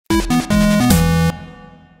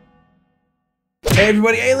Hey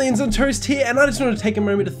everybody, Aliens on Toast here, and I just want to take a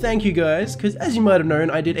moment to thank you guys, because as you might have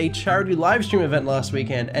known, I did a charity livestream event last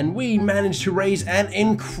weekend, and we managed to raise an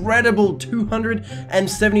incredible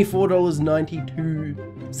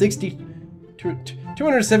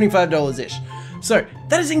 $275-ish. So,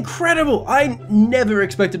 that is incredible! I never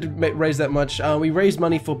expected to raise that much. We raised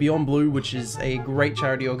money for Beyond Blue, which is a great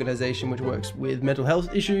charity organization which works with mental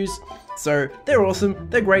health issues. So, they're awesome,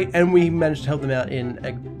 they're great, and we managed to help them out in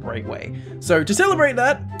a great way. So, to celebrate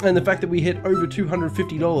that, and the fact that we hit over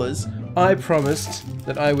 $250, I promised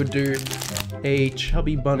that I would do a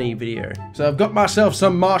Chubby Bunny video. So, I've got myself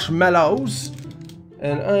some marshmallows,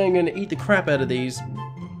 and I'm gonna eat the crap out of these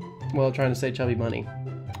while trying to say Chubby Bunny.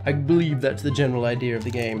 I believe that's the general idea of the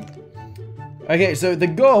game. Okay, so the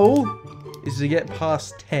goal is to get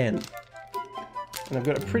past 10. And I've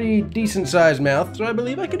got a pretty decent sized mouth, so I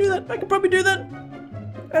believe I can do that. I can probably do that.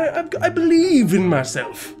 I believe in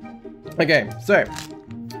myself. Okay, so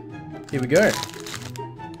here we go.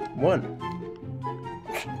 1.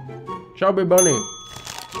 Chubby Bunny.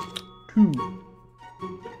 2.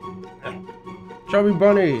 Chubby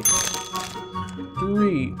Bunny.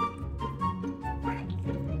 3.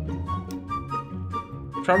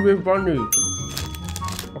 Chubby Bunny.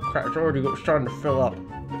 Oh crap, it's already starting to fill up.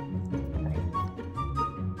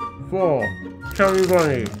 4. Chubby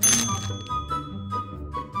Bunny.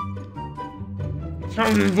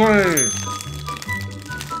 Chubby Bunny.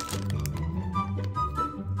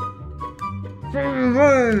 Chubby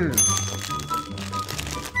Bunny.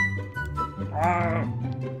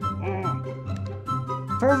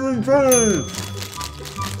 Chubby Bunny.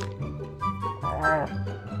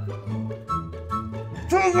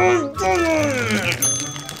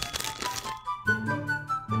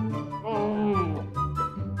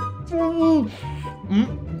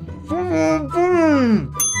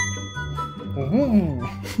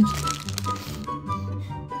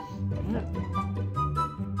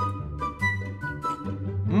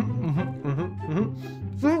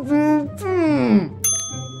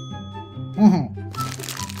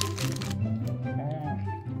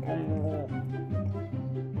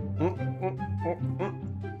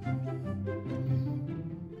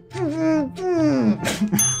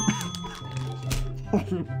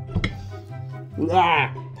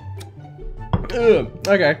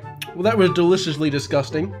 Okay, well that was deliciously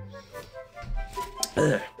disgusting.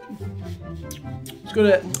 It's got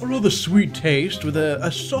a rather sweet taste with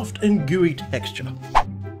a soft and gooey texture.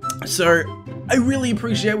 So, I really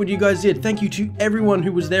appreciate what you guys did. Thank you to everyone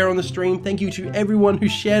who was there on the stream. Thank you to everyone who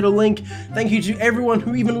shared a link. Thank you to everyone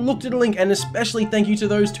who even looked at a link. And especially thank you to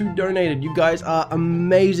those who donated. You guys are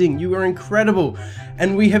amazing. You are incredible.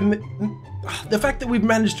 And we have... the fact that we've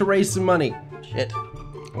managed to raise some money. Shit.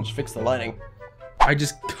 I'll just fix the lighting. I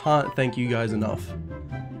just can't thank you guys enough.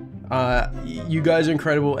 You guys are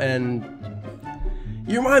incredible, and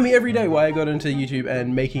you remind me every day why I got into YouTube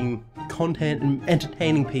and making content and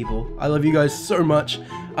entertaining people. I love you guys so much.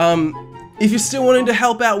 If you're still wanting to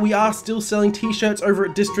help out, we are still selling t-shirts over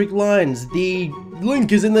at District Lines. The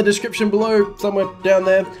link is in the description below, somewhere down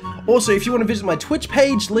there. Also, if you want to visit my Twitch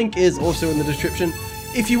page, link is also in the description.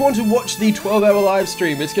 If you want to watch the 12-hour live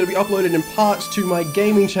stream, it's going to be uploaded in parts to my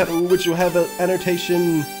gaming channel, which will have an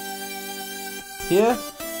annotation here,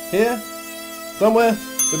 somewhere.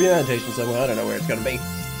 There'll be an annotation somewhere, I don't know where it's going to be.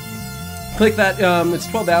 Click that, it's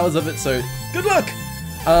 12 hours of it, so good luck!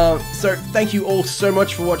 So thank you all so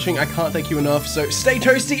much for watching, I can't thank you enough, so stay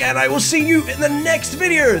toasty and I will see you in the next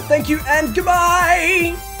video! Thank you and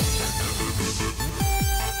goodbye!